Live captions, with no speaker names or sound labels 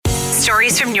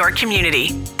stories from your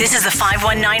community. This is the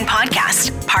 519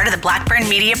 Podcast, part of the Blackburn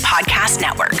Media Podcast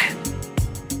Network.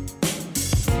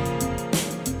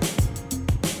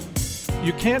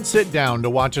 You can't sit down to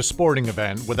watch a sporting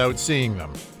event without seeing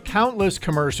them. Countless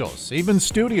commercials, even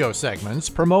studio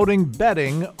segments promoting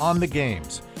betting on the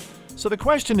games. So the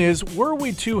question is, were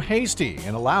we too hasty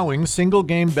in allowing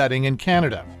single-game betting in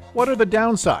Canada? What are the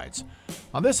downsides?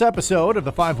 On this episode of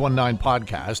the 519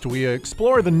 Podcast, we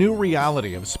explore the new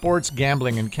reality of sports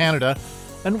gambling in Canada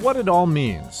and what it all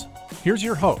means. Here's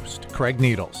your host, Craig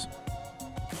Needles.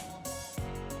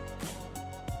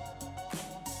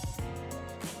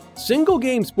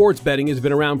 Single-game sports betting has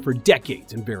been around for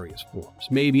decades in various forms.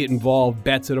 Maybe it involved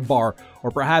bets at a bar,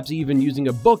 or perhaps even using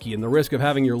a bookie and the risk of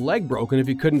having your leg broken if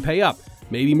you couldn't pay up.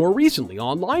 Maybe more recently,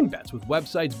 online bets with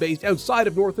websites based outside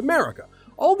of North America.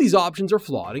 All these options are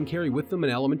flawed and carry with them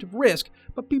an element of risk,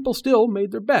 but people still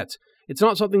made their bets. It's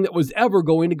not something that was ever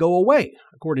going to go away.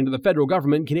 According to the federal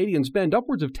government, Canadians spend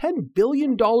upwards of $10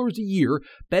 billion a year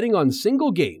betting on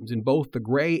single games in both the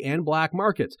grey and black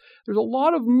markets. There's a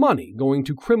lot of money going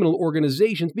to criminal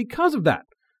organizations because of that.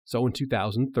 So in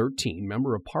 2013,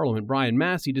 Member of Parliament Brian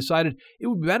Massey decided it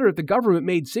would be better if the government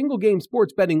made single-game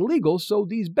sports betting legal so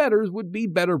these bettors would be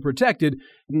better protected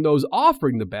and those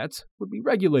offering the bets would be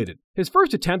regulated. His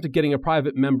first attempt at getting a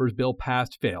private member's bill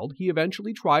passed failed. He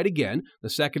eventually tried again. The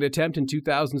second attempt in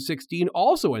 2016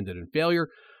 also ended in failure.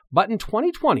 But in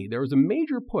 2020, there was a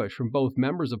major push from both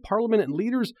members of Parliament and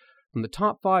leaders from the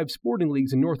top 5 sporting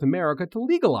leagues in North America to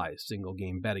legalize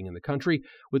single-game betting in the country,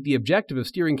 with the objective of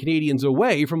steering Canadians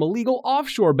away from illegal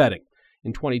offshore betting.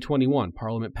 In 2021,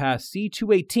 Parliament passed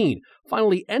C-218,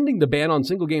 finally ending the ban on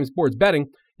single-game sports betting.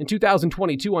 In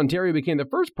 2022, Ontario became the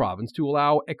first province to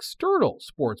allow external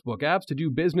sportsbook apps to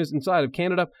do business inside of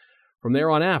Canada. From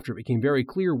there on after, it became very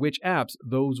clear which apps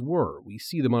those were. We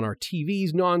see them on our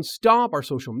TVs non-stop, our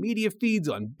social media feeds,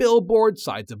 on billboards,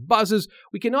 sides of buses.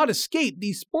 We cannot escape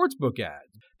these sportsbook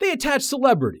ads. They attach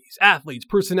celebrities, athletes,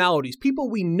 personalities, people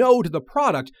we know to the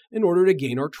product in order to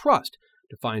gain our trust.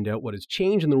 To find out what has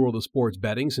changed in the world of sports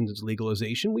betting since its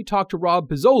legalization, we talked to Rob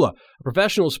Pizzola, a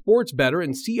professional sports bettor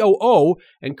and COO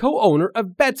and co-owner of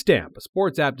BetStamp, a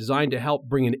sports app designed to help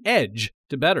bring an edge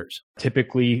to bettors.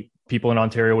 Typically, people in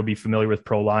Ontario would be familiar with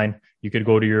ProLine. You could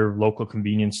go to your local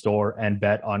convenience store and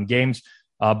bet on games,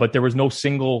 but there was no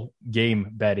single game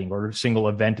betting or single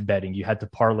event betting. You had to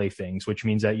parlay things, which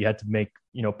means that you had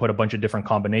to put a bunch of different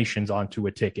combinations onto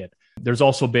a ticket. There's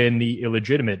also been the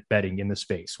illegitimate betting in the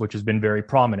space, which has been very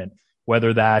prominent,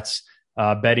 whether that's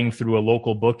betting through a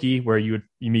local bookie where you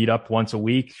meet up once a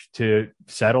week to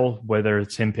settle, whether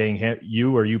it's him paying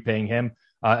you or you paying him.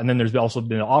 And then there's also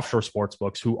been offshore sports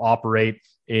books who operate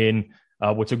in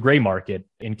what's a gray market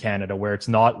in Canada, where it's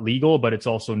not legal, but it's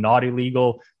also not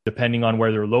illegal. Depending on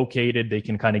where they're located, they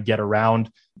can kind of get around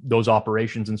those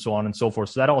operations and so on and so forth.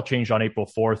 So that all changed on April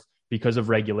 4th because of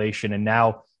regulation. And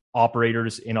now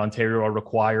operators in Ontario are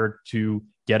required to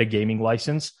get a gaming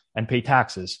license and pay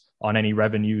taxes on any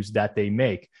revenues that they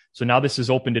make. So now this has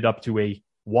opened it up to a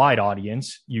wide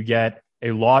audience. You get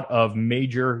a lot of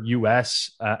major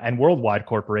US and worldwide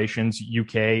corporations,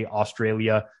 UK,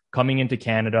 Australia, coming into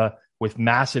Canada with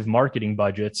massive marketing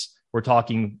budgets. We're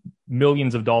talking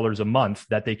millions of dollars a month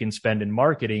that they can spend in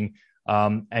marketing.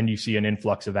 And you see an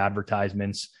influx of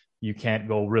advertisements. You can't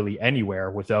go really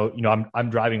anywhere without, I'm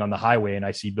driving on the highway and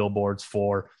I see billboards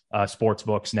for sports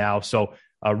books now. So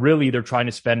really, they're trying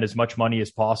to spend as much money as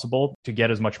possible to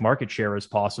get as much market share as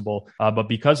possible. But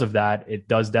because of that, it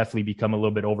does definitely become a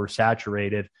little bit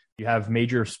oversaturated. You have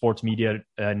major sports media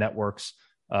networks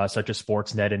such as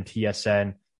Sportsnet and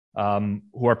TSN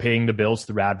who are paying the bills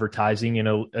through advertising in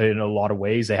a lot of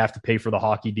ways. They have to pay for the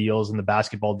hockey deals and the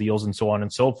basketball deals and so on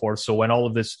and so forth. So when all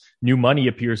of this new money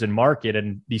appears in market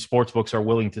and these sports books are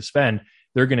willing to spend,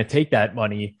 they're going to take that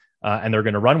money and they're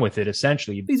going to run with it,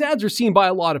 essentially. These ads are seen by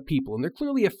a lot of people, and they're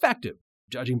clearly effective.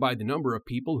 Judging by the number of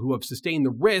people who have sustained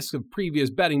the risk of previous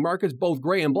betting markets, both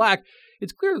gray and black,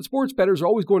 it's clear that sports bettors are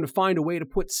always going to find a way to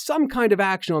put some kind of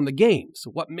action on the game. So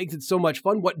what makes it so much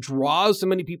fun? What draws so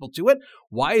many people to it?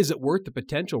 Why is it worth the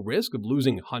potential risk of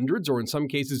losing hundreds or in some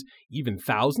cases even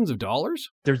thousands of dollars?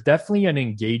 There's definitely an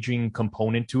engaging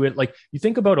component to it. Like you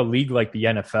think about a league like the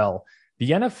NFL.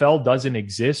 The NFL doesn't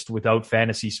exist without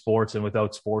fantasy sports and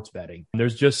without sports betting.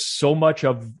 There's just so much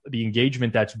of the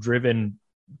engagement that's driven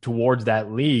towards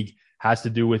that league has to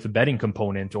do with a betting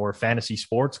component or a fantasy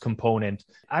sports component.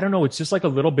 I don't know. It's just like a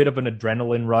little bit of an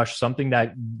adrenaline rush, something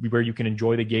that where you can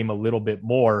enjoy the game a little bit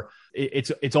more.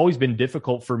 It's always been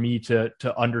difficult for me to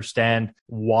understand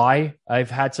why I've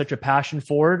had such a passion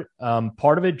for it.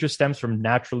 Part of it just stems from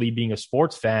naturally being a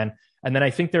sports fan And then I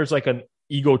think there's like an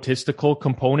egotistical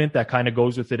component that kind of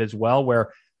goes with it as well,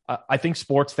 where I think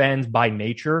sports fans by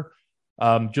nature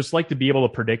just like to be able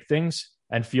to predict things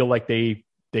and feel like they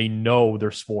know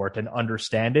their sport and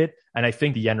understand it. And I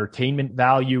think the entertainment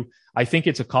value, I think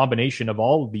it's a combination of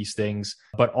all of these things.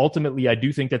 But ultimately, I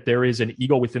do think that there is an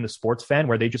ego within the sports fan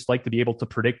where they just like to be able to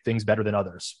predict things better than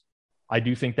others. I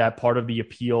do think that part of the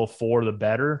appeal for the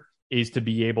bettor is to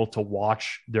be able to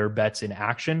watch their bets in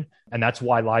action. And that's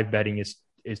why live betting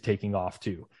is taking off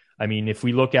too. I mean, if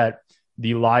we look at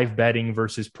the live betting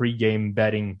versus pregame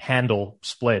betting handle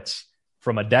splits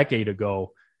from a decade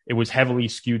ago, it was heavily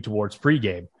skewed towards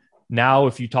pregame. Now,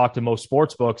 if you talk to most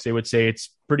sports books, they would say it's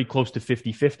pretty close to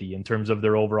 50-50 in terms of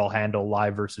their overall handle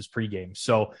live versus pregame.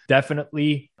 So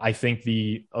definitely, I think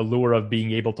the allure of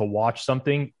being able to watch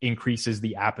something increases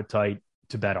the appetite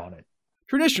to bet on it.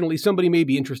 Traditionally, somebody may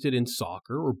be interested in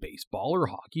soccer or baseball or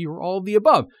hockey or all of the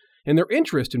above, and their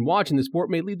interest in watching the sport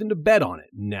may lead them to bet on it.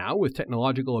 Now, with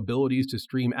technological abilities to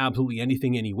stream absolutely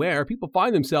anything anywhere, people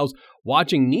find themselves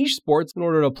watching niche sports in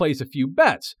order to place a few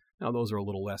bets. Now, those are a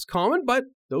little less common, but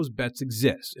those bets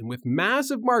exist. And with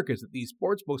massive markets that these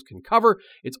sports books can cover,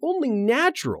 it's only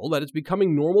natural that it's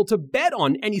becoming normal to bet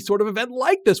on any sort of event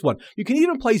like this one. You can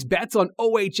even place bets on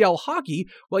OHL hockey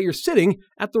while you're sitting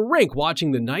at the rink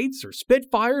watching the Knights or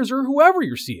Spitfires or whoever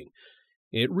you're seeing.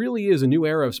 It really is a new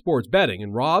era of sports betting,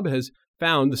 and Rob has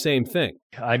found the same thing.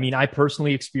 I mean, I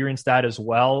personally experienced that as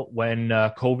well when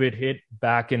COVID hit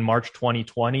back in March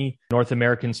 2020. North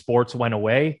American sports went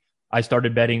away. I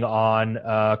started betting on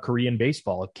Korean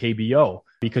baseball, KBO,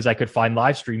 because I could find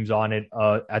live streams on it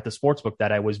at the sportsbook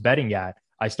that I was betting at.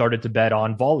 I started to bet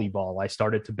on volleyball. I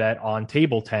started to bet on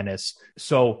table tennis.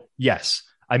 So yes,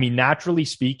 I mean, naturally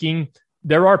speaking,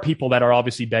 there are people that are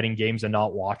obviously betting games and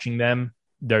not watching them.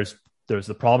 There's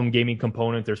the problem gaming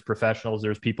component. There's professionals.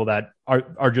 There's people that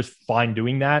are just fine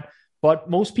doing that. But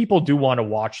most people do want to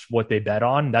watch what they bet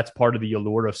on. That's part of the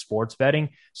allure of sports betting.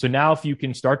 So now if you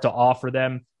can start to offer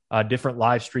them different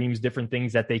live streams, different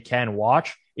things that they can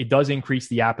watch, it does increase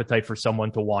the appetite for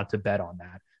someone to want to bet on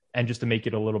that and just to make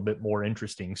it a little bit more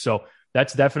interesting. So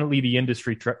that's definitely the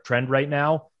industry trend right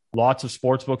now. Lots of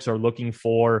sports books are looking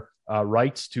for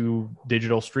rights to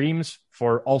digital streams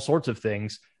for all sorts of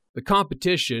things. The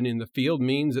competition in the field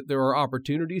means that there are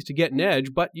opportunities to get an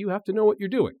edge, but you have to know what you're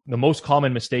doing. The most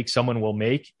common mistake someone will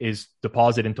make is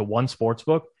deposit into one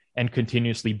sportsbook and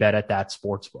continuously bet at that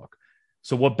sportsbook.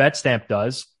 So what BetStamp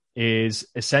does is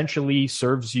essentially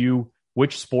serves you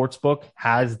which sportsbook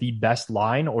has the best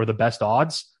line or the best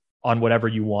odds on whatever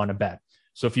you want to bet.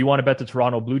 So if you want to bet the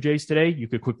Toronto Blue Jays today, you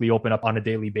could quickly open up on a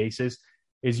daily basis,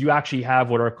 is you actually have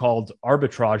what are called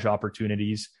arbitrage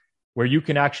opportunities, where you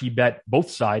can actually bet both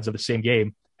sides of the same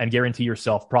game and guarantee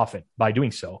yourself profit by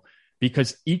doing so,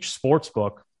 because each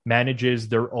sportsbook manages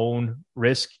their own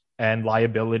risk and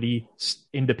liability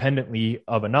independently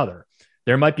of another.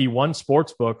 There might be one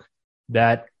sportsbook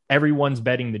that everyone's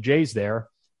betting the Jays there,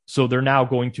 so they're now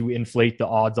going to inflate the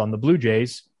odds on the Blue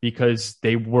Jays because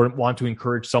they want to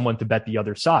encourage someone to bet the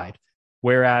other side.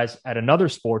 Whereas at another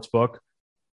sportsbook,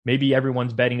 maybe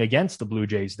everyone's betting against the Blue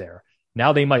Jays there.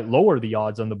 Now they might lower the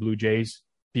odds on the Blue Jays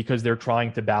because they're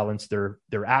trying to balance their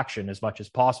action as much as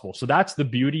possible. So that's the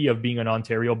beauty of being an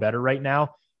Ontario bettor right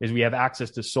now, is we have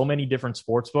access to so many different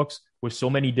sports books with so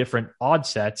many different odd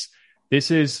sets.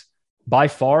 This is by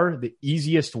far the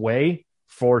easiest way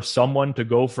for someone to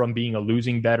go from being a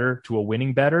losing bettor to a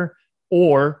winning bettor,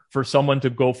 or for someone to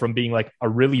go from being like a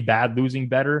really bad losing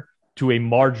bettor to a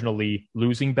marginally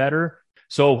losing bettor.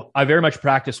 So I very much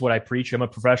practice what I preach. I'm a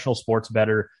professional sports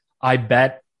bettor. I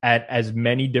bet at as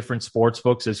many different sports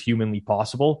books as humanly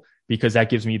possible because that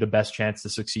gives me the best chance to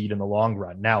succeed in the long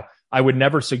run. Now, I would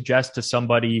never suggest to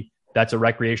somebody that's a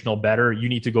recreational bettor, you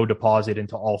need to go deposit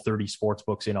into all 30 sports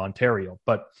books in Ontario.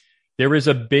 But there is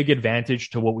a big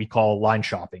advantage to what we call line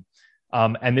shopping.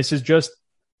 And this is just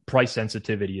price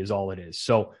sensitivity is all it is.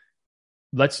 So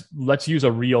let's use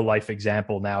a real life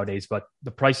example nowadays, but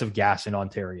the price of gas in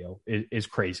Ontario is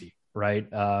crazy, right?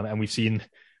 And we've seen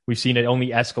it only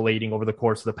escalating over the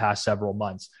course of the past several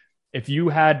months. If you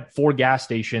had 4 gas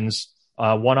stations,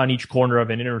 one on each corner of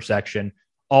an intersection,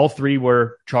 all 3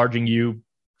 were charging you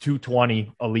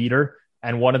 $2.20 a liter,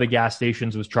 and one of the gas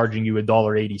stations was charging you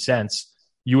 $1.80,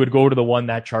 you would go to the one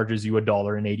that charges you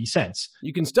 $1.80.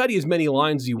 You can study as many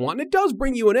lines as you want, and it does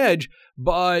bring you an edge,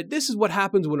 but this is what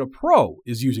happens when a pro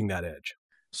is using that edge.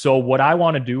 So what I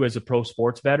want to do as a pro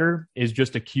sports bettor is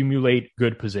just accumulate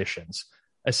good positions.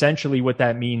 Essentially what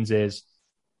that means is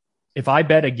if I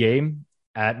bet a game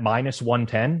at minus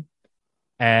 110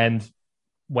 and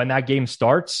when that game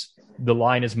starts, the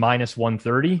line is minus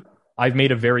 130, I've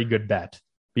made a very good bet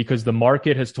because the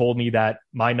market has told me that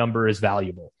my number is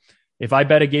valuable. If I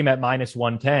bet a game at minus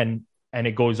 110 and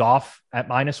it goes off at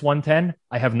minus 110,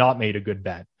 I have not made a good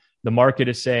bet. The market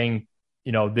is saying,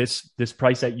 this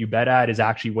price that you bet at is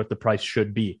actually what the price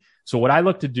should be. So what I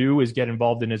look to do is get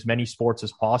involved in as many sports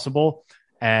as possible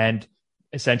and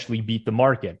essentially beat the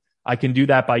market. I can do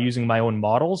that by using my own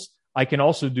models. I can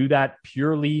also do that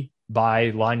purely by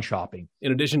line shopping.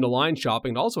 In addition to line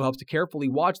shopping, it also helps to carefully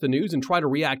watch the news and try to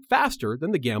react faster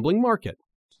than the gambling market.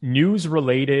 News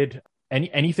related,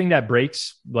 anything that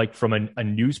breaks like from a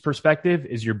news perspective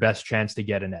is your best chance to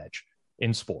get an edge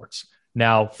in sports.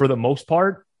 Now, for the most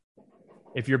part,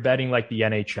 if you're betting like the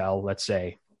NHL, let's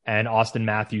say, and Austin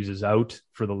Matthews is out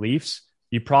for the Leafs,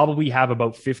 you probably have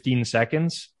about 15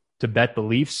 seconds to bet the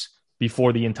Leafs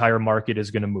before the entire market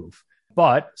is going to move.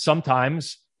 But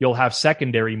sometimes you'll have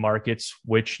secondary markets,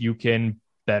 which you can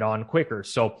bet on quicker.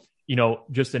 So,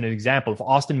 just an example, if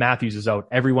Austin Matthews is out,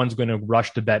 everyone's going to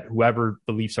rush to bet whoever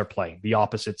the Leafs are playing, the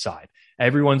opposite side.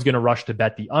 Everyone's going to rush to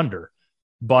bet the under.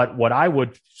 But what I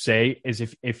would say is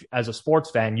if as a sports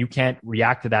fan, you can't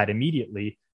react to that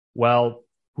immediately, well,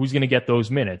 who's going to get those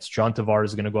minutes? John Tavares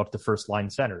is going to go up to first line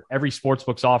center. Every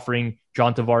sportsbook's offering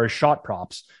John Tavares shot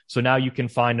props. So now you can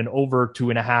find an over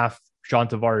 2.5 John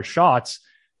Tavares shots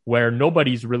where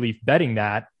nobody's really betting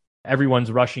that.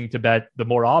 Everyone's rushing to bet the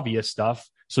more obvious stuff.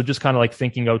 So just kind of like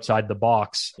thinking outside the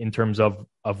box in terms of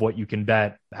what you can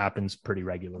bet happens pretty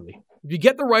regularly. If you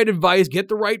get the right advice, get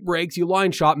the right breaks, you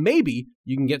line shop, maybe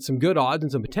you can get some good odds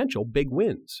and some potential big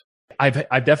wins. I've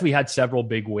definitely had several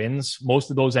big wins.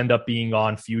 Most of those end up being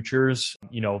on futures.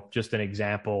 Just an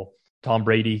example, Tom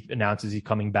Brady announces he's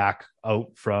coming back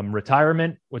out from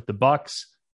retirement with the Bucs.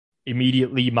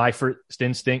 Immediately, my first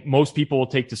instinct, most people will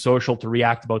take to social to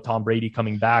react about Tom Brady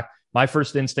coming back. My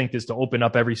first instinct is to open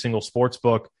up every single sports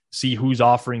book, see who's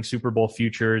offering Super Bowl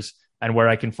futures and where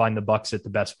I can find the Bucs at the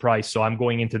best price. So I'm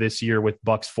going into this year with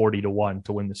Bucs 40-1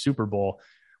 to win the Super Bowl.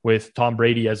 With Tom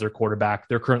Brady as their quarterback,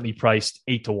 they're currently priced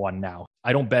 8-1 now.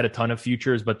 I don't bet a ton of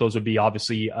futures, but those would be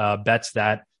obviously bets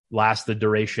that last the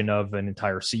duration of an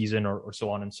entire season or so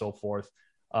on and so forth.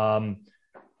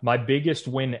 My biggest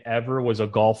win ever was a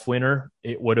golf winner.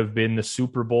 It would have been the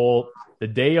Super Bowl, the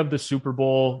day of the Super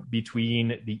Bowl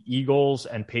between the Eagles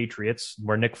and Patriots,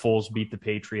 where Nick Foles beat the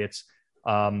Patriots.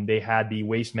 They had the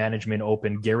Waste Management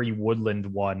Open. Gary Woodland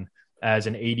won as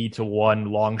an 80-1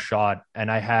 long shot,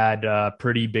 and I had a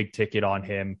pretty big ticket on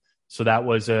him. So that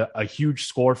was a huge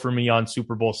score for me on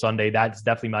Super Bowl Sunday. That's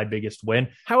definitely my biggest win.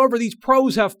 However, these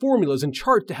pros have formulas and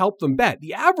charts to help them bet.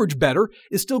 The average bettor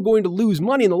is still going to lose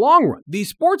money in the long run. These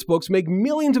sports books make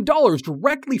millions of dollars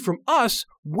directly from us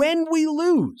when we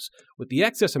lose. With the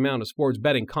excess amount of sports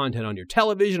betting content on your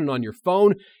television and on your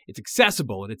phone, it's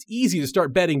accessible and it's easy to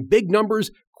start betting big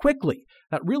numbers quickly.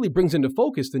 That really brings into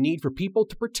focus the need for people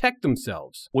to protect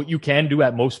themselves. What you can do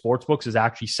at most sportsbooks is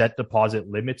actually set deposit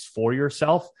limits for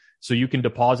yourself. So you can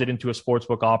deposit into a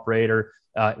sportsbook operator.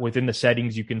 Within the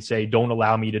settings, you can say, don't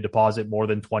allow me to deposit more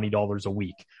than $20 a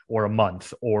week or a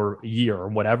month or a year or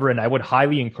whatever. And I would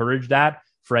highly encourage that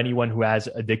for anyone who has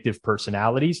addictive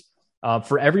personalities.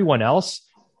 For everyone else,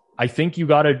 I think you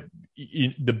got to,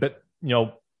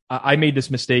 I made this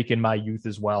mistake in my youth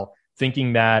as well,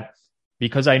 thinking that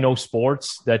because I know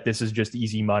sports, that this is just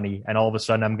easy money. And all of a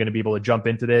sudden I'm going to be able to jump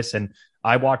into this. And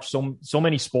I watch so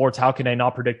many sports. How can I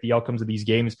not predict the outcomes of these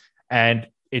games? And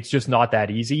it's just not that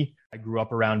easy. I grew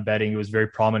up around betting. It was very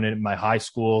prominent in my high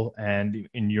school and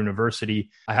in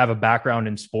university. I have a background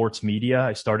in sports media.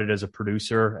 I started as a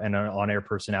producer and an on-air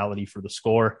personality for The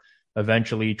Score,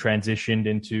 eventually transitioned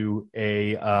into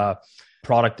a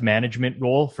product management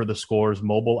role for The Score's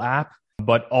mobile app.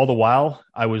 But all the while,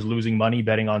 I was losing money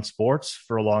betting on sports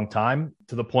for a long time,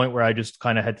 to the point where I just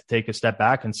kind of had to take a step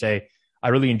back and say, I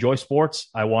really enjoy sports.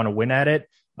 I want to win at it.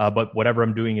 But whatever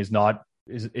I'm doing is not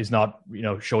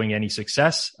showing any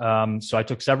success. So I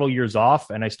took several years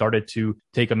off and I started to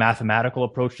take a mathematical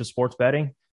approach to sports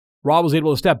betting. Rob was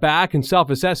able to step back and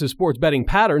self-assess his sports betting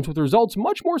patterns with results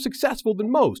much more successful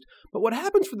than most. But what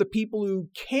happens for the people who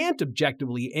can't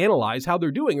objectively analyze how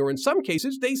they're doing, or in some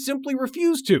cases, they simply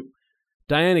refuse to?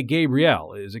 Diana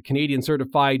Gabriel is a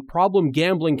Canadian-certified problem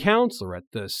gambling counselor at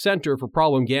the Centre for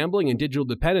Problem Gambling and Digital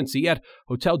Dependency at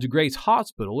Hotel de Grace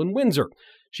Hospital in Windsor.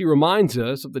 She reminds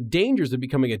us of the dangers of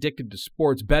becoming addicted to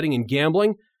sports betting and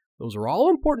gambling. Those are all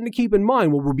important to keep in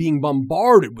mind when we're being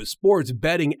bombarded with sports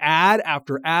betting ad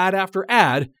after ad after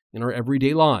ad in our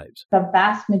everyday lives. The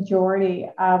vast majority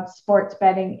of sports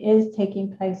betting is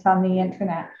taking place on the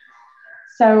internet.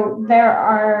 So there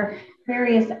are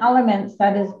various elements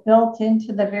that is built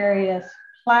into the various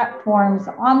platforms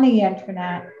on the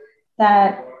internet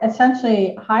that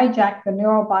essentially hijack the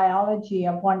neurobiology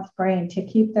of one's brain to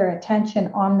keep their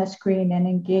attention on the screen and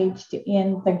engaged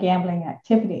in the gambling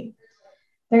activity.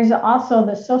 There's also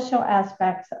the social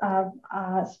aspects of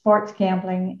sports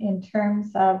gambling in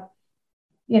terms of,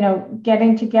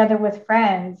 getting together with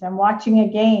friends and watching a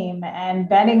game and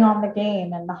betting on the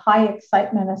game and the high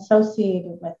excitement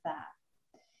associated with that.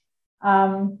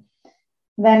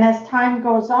 Then as time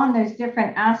goes on, there's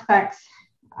different aspects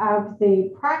of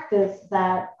the practice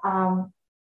that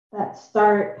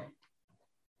start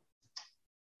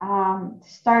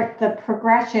the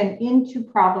progression into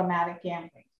problematic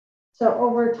gambling. So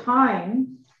over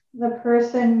time, the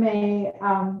person may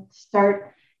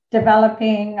start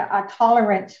developing a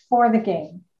tolerance for the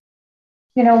game.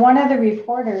 One of the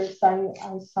reporters I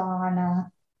saw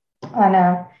on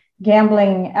a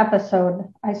gambling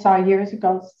episode I saw years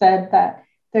ago said that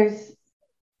there's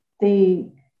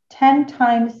the 10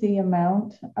 times the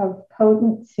amount of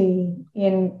potency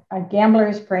in a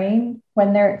gambler's brain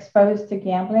when they're exposed to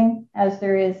gambling as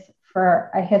there is for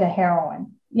a hit of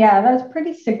heroin. Yeah, that's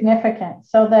pretty significant.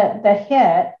 So the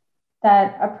hit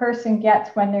that a person gets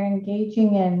when they're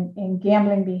engaging in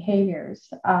gambling behaviors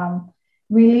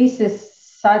releases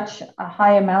such a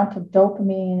high amount of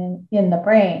dopamine in the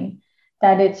brain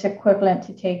that it's equivalent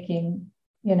to taking,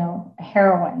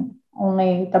 heroin.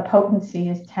 Only the potency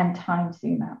is 10 times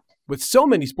the amount. With so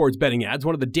many sports betting ads,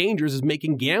 one of the dangers is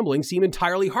making gambling seem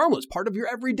entirely harmless, part of your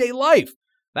everyday life.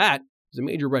 That is a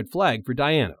major red flag for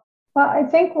Diana. Well, I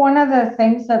think one of the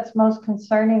things that's most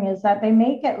concerning is that they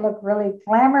make it look really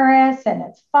glamorous and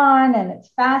it's fun and it's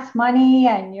fast money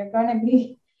and you're going to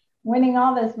be winning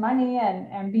all this money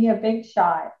and be a big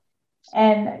shot.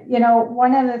 And,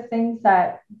 one of the things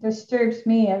that disturbs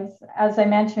me is, as I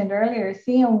mentioned earlier,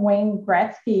 seeing Wayne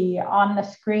Gretzky on the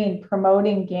screen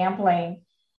promoting gambling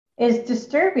is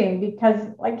disturbing because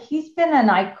he's been an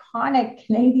iconic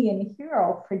Canadian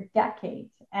hero for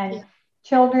decades. And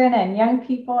children and young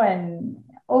people and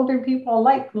older people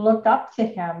alike look up to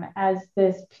him as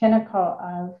this pinnacle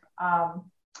of,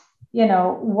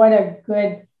 what a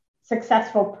good,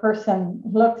 successful person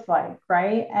looks like,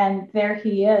 right? And there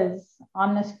he is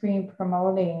on the screen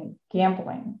promoting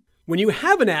gambling. When you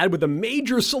have an ad with a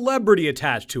major celebrity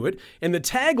attached to it, and the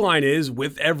tagline is,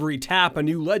 "With every tap, a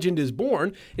new legend is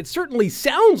born," it certainly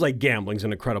sounds like gambling's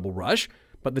an incredible rush.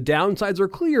 But the downsides are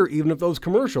clear, even if those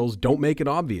commercials don't make it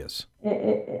obvious.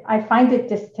 I find it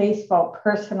distasteful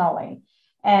personally.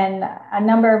 And a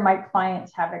number of my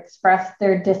clients have expressed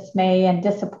their dismay and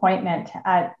disappointment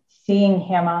at seeing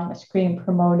him on the screen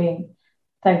promoting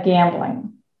the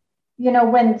gambling.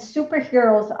 When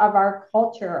superheroes of our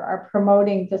culture are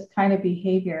promoting this kind of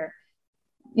behavior,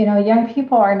 young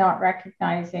people are not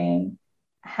recognizing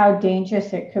how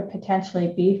dangerous it could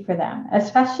potentially be for them,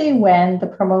 especially when the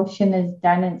promotion is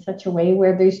done in such a way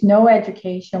where there's no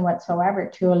education whatsoever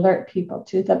to alert people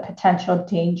to the potential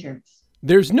dangers.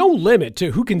 There's no limit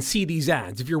to who can see these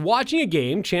ads. If you're watching a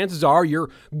game, chances are you're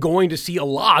going to see a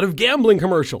lot of gambling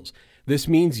commercials. This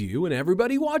means you and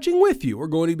everybody watching with you are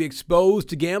going to be exposed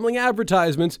to gambling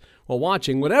advertisements while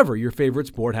watching whatever your favorite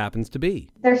sport happens to be.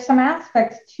 There's some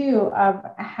aspects, too, of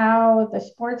how the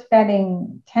sports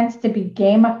betting tends to be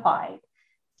gamified.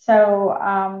 So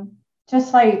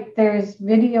just like there's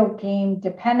video game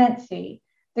dependency,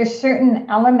 there's certain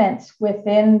elements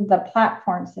within the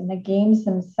platforms and the games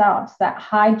themselves that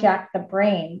hijack the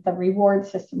brain, the reward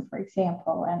system, for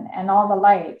example, and all the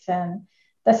lights and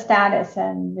the status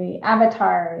and the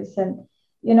avatars. And,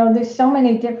 there's so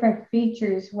many different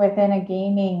features within a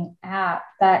gaming app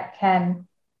that can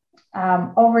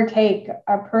overtake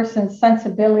a person's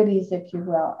sensibilities, if you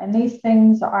will. And these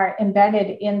things are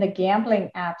embedded in the gambling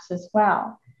apps as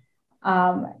well.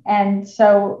 And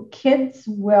so kids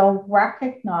will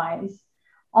recognize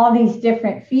all these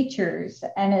different features.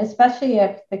 And especially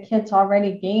if the kid's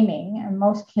already gaming, and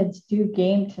most kids do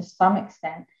game to some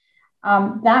extent,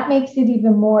 that makes it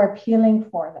even more appealing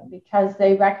for them because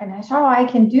they recognize, oh, I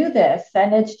can do this.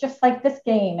 And it's just like this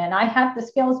game. And I have the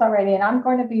skills already. And I'm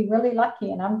going to be really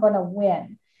lucky and I'm going to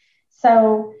win.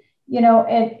 So,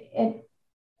 it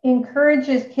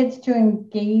encourages kids to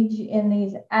engage in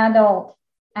these adult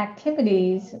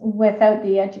activities without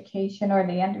the education or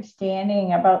the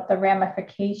understanding about the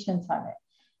ramifications of it.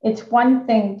 It's one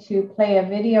thing to play a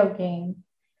video game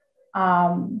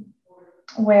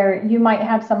where you might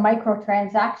have some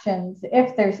microtransactions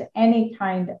if there's any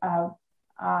kind of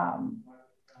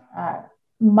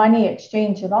money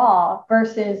exchange at all,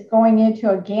 versus going into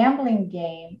a gambling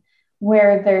game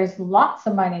where there's lots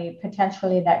of money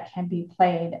potentially that can be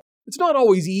played. It's not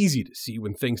always easy to see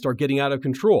when things start getting out of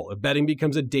control. If betting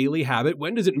becomes a daily habit,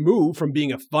 when does it move from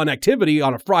being a fun activity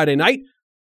on a Friday night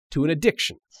to an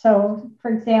addiction? So, for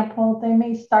example, they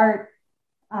may start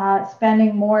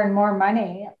spending more and more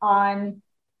money on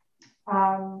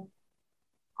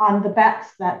the bets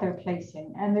that they're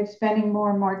placing, and they're spending more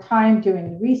and more time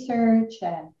doing research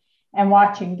and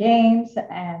watching games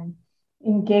and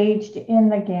engaged in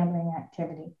the gambling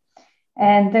activity.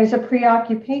 And there's a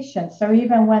preoccupation. So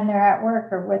even when they're at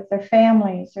work or with their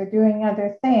families or doing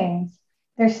other things,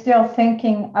 they're still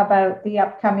thinking about the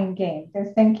upcoming game.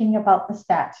 They're thinking about the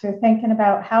stats. They're thinking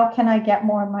about how can I get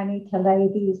more money to lay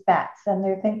these bets? And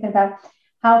they're thinking about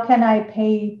how can I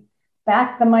pay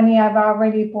back the money I've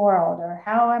already borrowed, or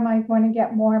how am I going to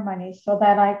get more money so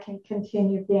that I can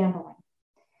continue gambling?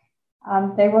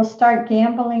 They will start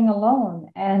gambling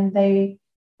alone, and they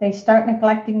start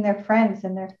neglecting their friends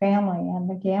and their family, and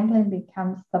the gambling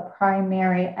becomes the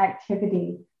primary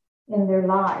activity in their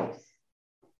lives.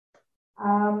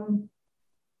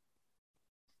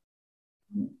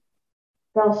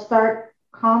 They'll start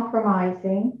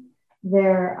compromising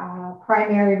their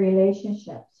primary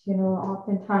relationships,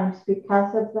 oftentimes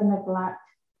because of the neglect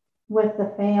with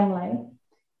the family.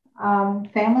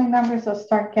 Family members will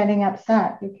start getting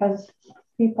upset because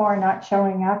people are not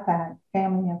showing up at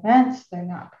family events. They're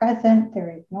not present.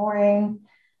 They're ignoring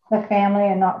the family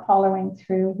and not following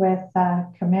through with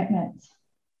commitments.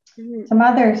 Mm-hmm. Some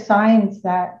other signs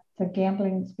that the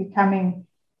gambling is becoming,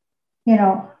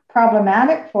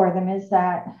 problematic for them is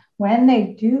that when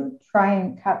they do try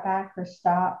and cut back or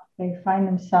stop, they find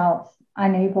themselves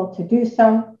unable to do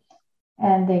so,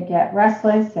 and they get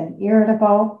restless and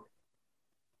irritable.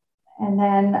 And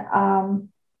then,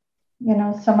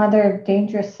 some other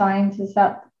dangerous signs is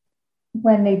that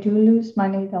when they do lose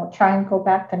money, they'll try and go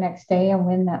back the next day and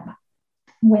win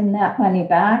that money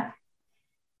back.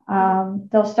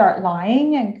 They'll start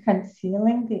lying and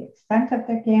concealing the extent of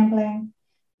their gambling,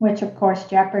 which of course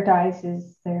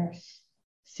jeopardizes their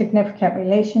significant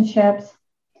relationships.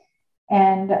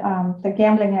 And the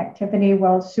gambling activity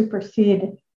will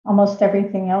supersede almost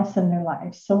everything else in their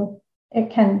lives. So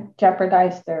it can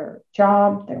jeopardize their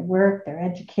job, their work, their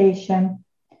education.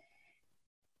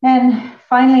 And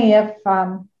finally, if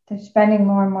they're spending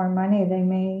more and more money, they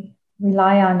may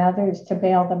rely on others to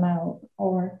bail them out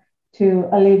or to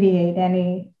alleviate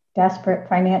any desperate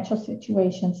financial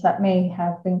situations that may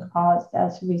have been caused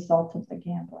as a result of the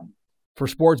gambling. For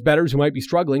sports bettors who might be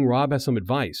struggling, Rob has some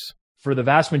advice. For the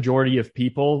vast majority of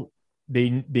people, they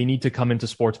need to come into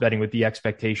sports betting with the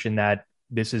expectation that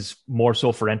this is more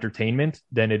so for entertainment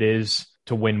than it is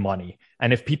to win money.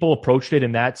 And if people approached it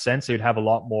in that sense, they'd have a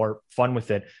lot more fun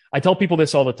with it. I tell people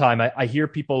this all the time. I hear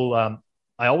people,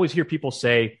 I always hear people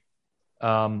say,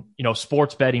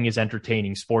 sports betting is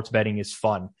entertaining. Sports betting is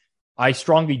fun. I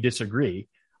strongly disagree.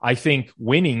 I think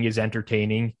winning is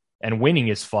entertaining and winning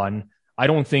is fun. I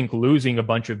don't think losing a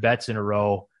bunch of bets in a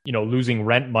row, losing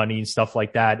rent money and stuff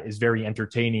like that is very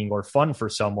entertaining or fun for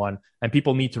someone. And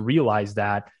people need to realize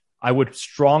that. I would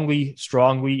strongly,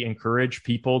 strongly encourage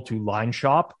people to line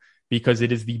shop because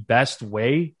it is the best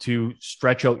way to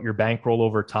stretch out your bankroll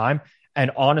over time. And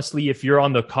honestly, if you're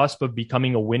on the cusp of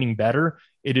becoming a winning bettor,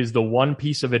 it is the one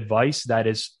piece of advice that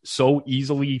is so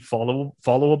easily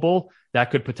followable that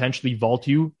could potentially vault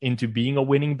you into being a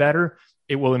winning bettor.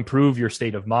 It will improve your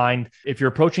state of mind. If you're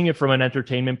approaching it from an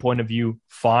entertainment point of view,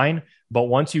 fine. But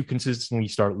once you consistently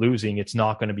start losing, it's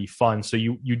not going to be fun. So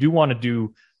you do want to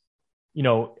do,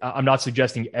 I'm not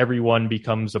suggesting everyone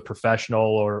becomes a professional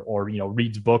or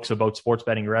reads books about sports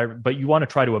betting or whatever, but you want to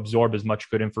try to absorb as much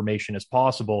good information as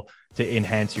possible to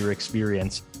enhance your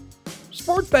experience.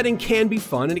 Sports betting can be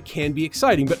fun and it can be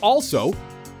exciting, but also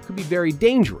could be very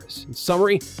dangerous. In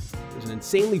summary, there's an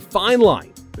insanely fine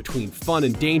line between fun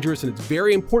and dangerous, and it's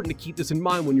very important to keep this in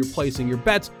mind when you're placing your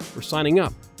bets or signing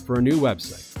up for a new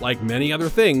website. Like many other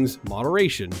things,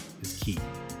 moderation is key.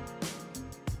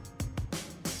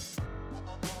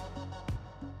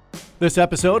 This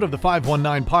episode of the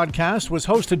 519 podcast was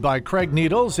hosted by Craig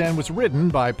Needles and was written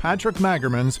by Patrick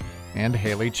Magermans and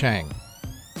Haley Chang.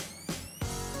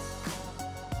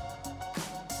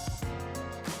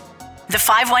 The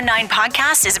 519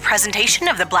 podcast is a presentation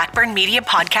of the Blackburn Media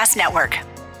Podcast Network.